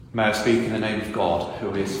May I speak in the name of God,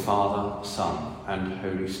 who is Father, Son, and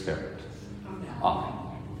Holy Spirit. Amen.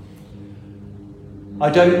 I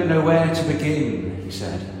don't know where to begin, he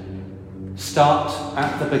said. Start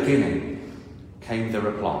at the beginning, came the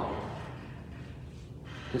reply.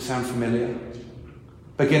 Does it sound familiar?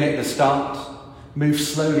 Begin at the start, move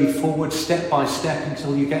slowly forward step by step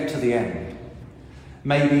until you get to the end.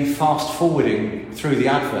 Maybe fast forwarding through the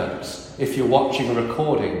adverts if you're watching a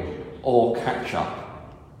recording, or catch up.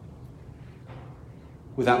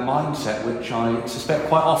 With that mindset, which I suspect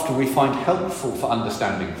quite often we find helpful for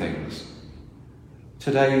understanding things.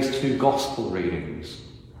 Today's two gospel readings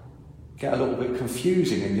get a little bit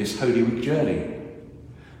confusing in this Holy Week journey.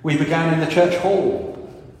 We began in the church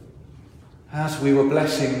hall. As we were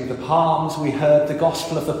blessing the palms, we heard the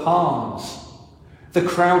gospel of the palms. The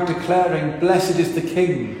crowd declaring, "Blessed is the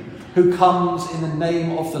King who comes in the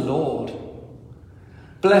name of the Lord.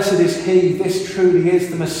 Blessed is he, this truly is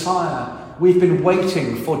the Messiah we've been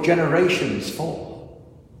waiting for generations for."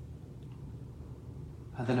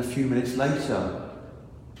 And then a few minutes later,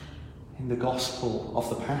 in the Gospel of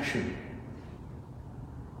the Passion,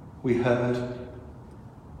 we heard,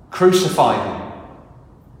 "Crucify him."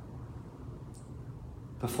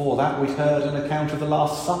 Before that, we'd heard an account of the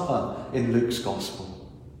Last Supper in Luke's Gospel.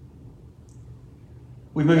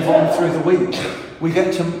 We move on through the week. We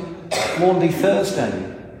get to Maundy Thursday.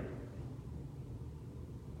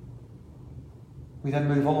 We then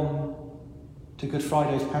move on to Good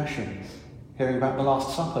Friday's Passion, hearing about the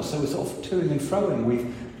Last Supper. So we're sort of toing and froing.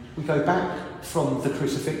 We go back from the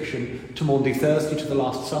crucifixion to Maundy Thursday to the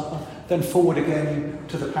Last Supper, then forward again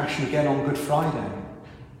to the Passion again on Good Friday,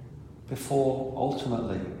 before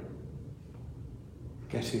ultimately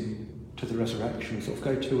getting to the resurrection. We sort of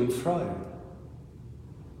go to and fro,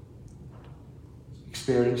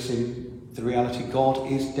 experiencing the reality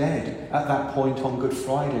God is dead at that point on Good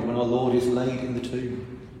Friday when our Lord is laid in the tomb,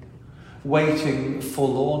 waiting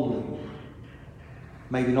forlornly,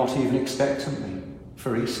 maybe not even expectantly,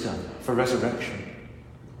 for Easter, for resurrection.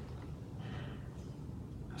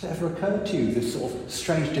 Has it ever occurred to you, this sort of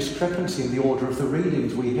strange discrepancy in the order of the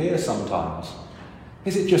readings we hear sometimes?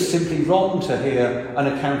 Is it just simply wrong to hear an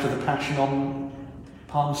account of the Passion on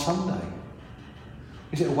Palm Sunday?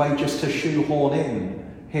 Is it a way just to shoehorn in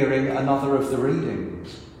hearing another of the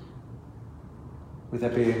readings, with there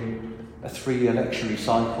being a 3-year lectionary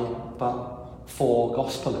cycle, but 4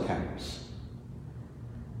 gospel accounts?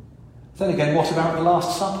 Then again, what about the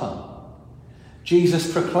Last Supper?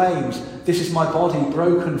 Jesus proclaims, "This is my body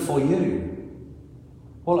broken for you."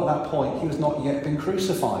 Well, at that point, he was not yet been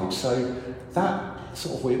crucified, so that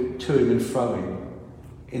sort of we're toing and froing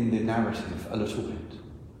in the narrative a little bit.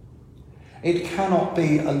 It cannot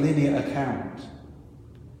be a linear account,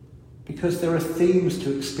 because there are themes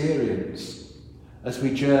to experience as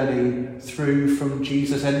we journey through from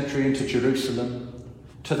Jesus' entry into Jerusalem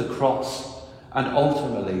to the cross and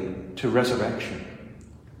ultimately to resurrection.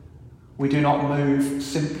 We do not move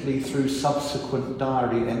simply through subsequent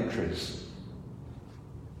diary entries.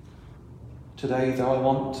 Today, though, I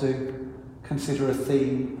want to consider a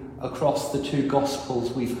theme across the 2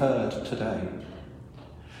 Gospels we've heard today.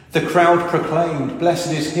 The crowd proclaimed,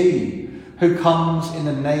 "Blessed is he who comes in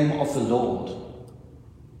the name of the Lord."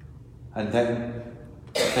 And then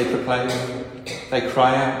they proclaim, they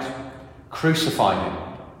cry out, "Crucify him."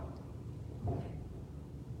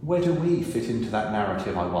 Where do we fit into that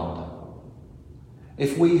narrative, I wonder?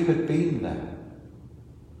 If we had been there,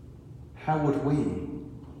 how would we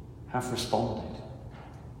have responded?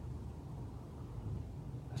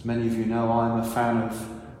 As many of you know, I'm a fan of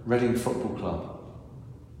Reading Football Club.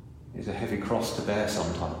 It's a heavy cross to bear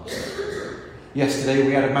sometimes. Yesterday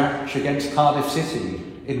we had a match against Cardiff City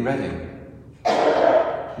in Reading.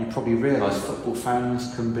 You probably realise football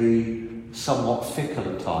fans can be somewhat fickle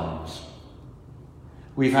at times.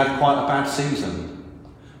 We've had quite a bad season.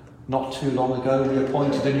 Not too long ago we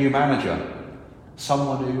appointed a new manager,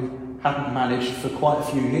 someone who hadn't managed for quite a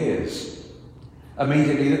few years.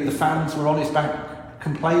 Immediately the fans were on his back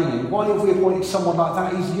complaining, "Why have we appointed someone like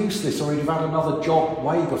that? He's useless, or he'd have had another job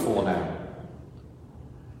way before now."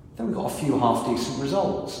 Then we got a few half-decent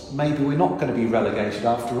results. Maybe we're not going to be relegated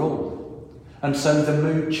after all. And so the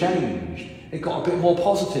mood changed. It got a bit more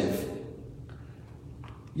positive.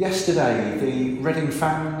 Yesterday, the Reading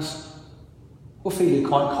fans were feeling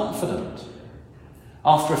quite confident.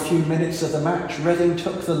 After a few minutes of the match, Reading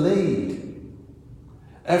took the lead.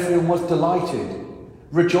 Everyone was delighted,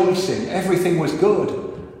 rejoicing. Everything was good.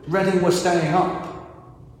 Reading was staying up.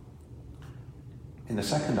 In the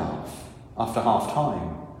second half, after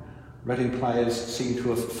half-time, Reading players seemed to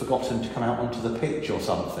have forgotten to come out onto the pitch or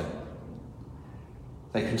something.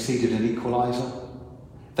 They conceded an equaliser.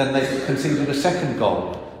 Then they conceded a second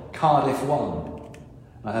goal. Cardiff won.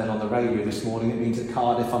 I heard on the radio this morning it means that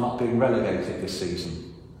Cardiff are not being relegated this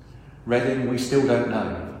season. Reading, we still don't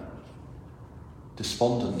know.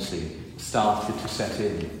 Despondency started to set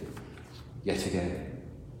in yet again.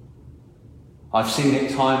 I've seen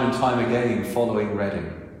it time and time again following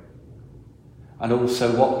Reading, and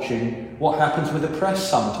also watching what happens with the press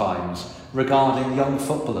sometimes regarding young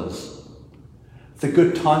footballers. The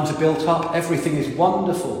good times are built up, everything is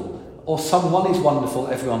wonderful, or someone is wonderful,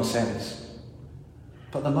 everyone says.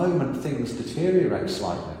 But the moment things deteriorate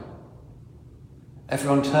slightly,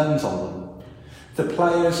 everyone turns on them. The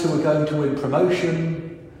players who are going to win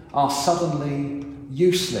promotion are suddenly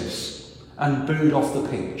useless and booed off the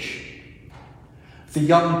pitch. The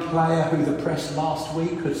young player who the press last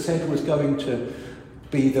week had said was going to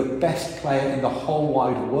be the best player in the whole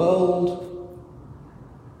wide world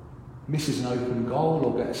misses an open goal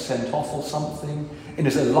or gets sent off or something, and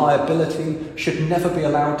is a liability, should never be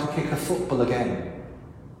allowed to kick a football again.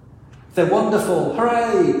 They're wonderful,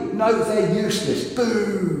 hooray! No, they're useless,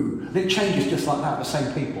 boo! And it changes just like that, the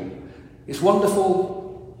same people. It's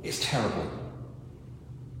wonderful, it's terrible.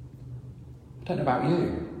 I don't know about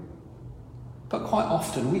you, but quite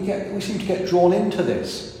often we seem to get drawn into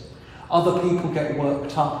this. Other people get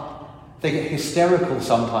worked up, they get hysterical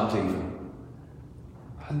sometimes even.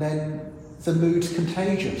 And then the mood's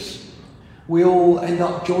contagious. We all end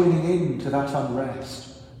up joining into that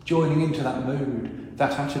unrest, joining into that mood,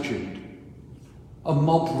 that attitude. A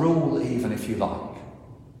mob rule even, if you like.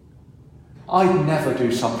 I'd never do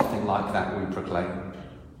something like that, we proclaim.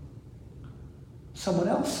 Someone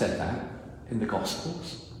else said that in the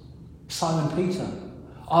Gospels. Simon Peter.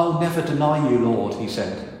 I'll never deny you, Lord, he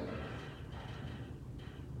said.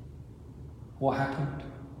 What happened?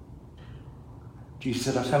 Jesus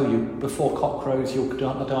said, I tell you, before cock crows, you'll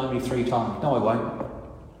deny me 3 times. No, I won't.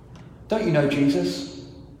 Don't you know Jesus?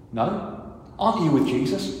 No. Aren't you with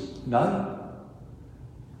Jesus? No.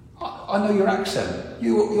 I know your accent.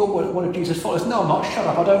 You're one of Jesus' followers. No, I'm not. Shut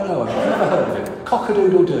up. I don't know him. I've never heard of him.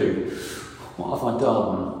 Cock-a-doodle-doo. What have I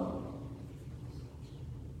done?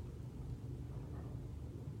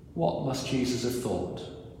 What must Jesus have thought?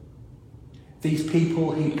 These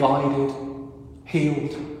people he guided,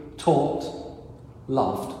 healed, taught,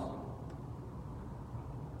 loved.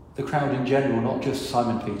 The crowd in general, not just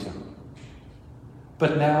Simon Peter.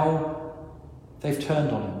 But now they've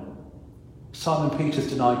turned on him. Simon Peter's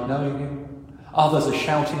denied knowing him. Others are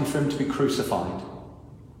shouting for him to be crucified.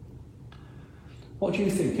 What do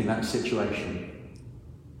you think in that situation?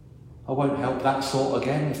 I won't help that sort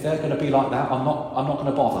again. If they're going to be like that, I'm not going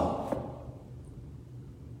to bother.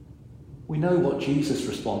 We know what Jesus'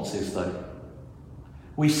 response is, though.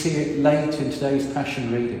 We see it late in today's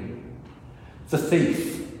Passion reading. The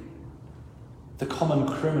thief, the common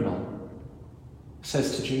criminal,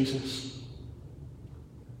 says to Jesus,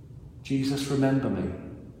 Jesus, remember me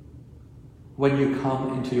when you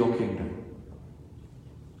come into your kingdom.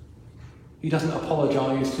 He doesn't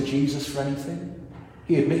apologise to Jesus for anything.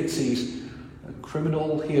 He admits he's a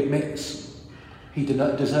criminal. He admits he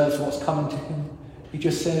deserves what's coming to him. He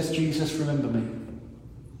just says, Jesus, remember me.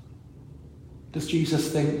 Does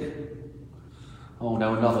Jesus think, oh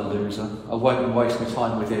no, another loser, I won't waste my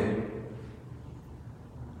time with him?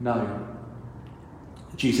 No.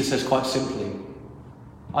 Jesus says quite simply,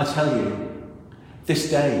 I tell you, this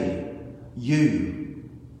day you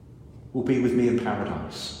will be with me in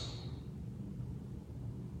paradise.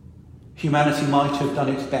 Humanity might have done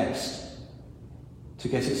its best to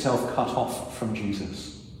get itself cut off from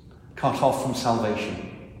Jesus, cut off from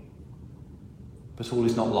salvation. But all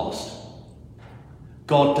is not lost.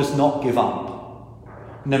 God does not give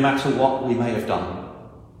up, no matter what we may have done.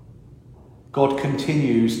 God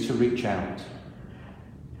continues to reach out,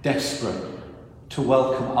 desperate to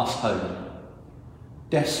welcome us home,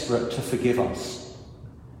 desperate to forgive us,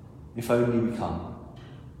 if only we come.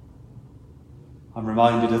 I'm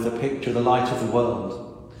reminded of the picture, the light of the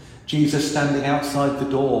world. Jesus standing outside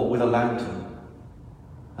the door with a lantern.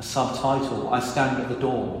 A subtitle, I stand at the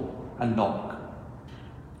door and knock.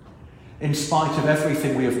 In spite of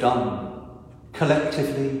everything we have done,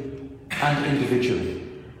 collectively and individually,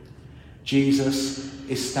 Jesus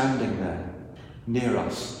is standing there, near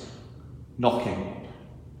us, knocking,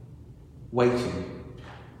 waiting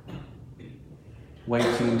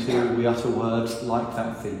until we utter words like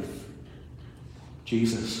that thief.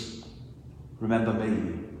 Jesus, remember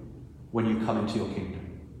me when you come into your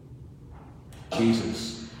kingdom.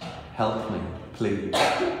 Jesus, help me, please.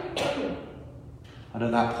 And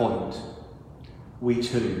at that point, we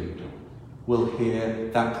too will hear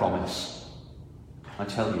that promise I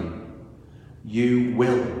tell you, you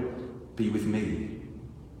will be with me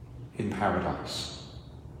in paradise.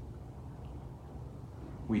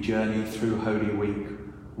 We journey through Holy Week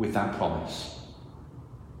with that promise,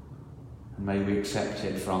 and may we accept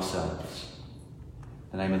it for ourselves.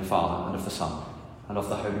 In the name of the Father, and of the Son, and of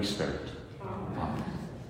the Holy Spirit.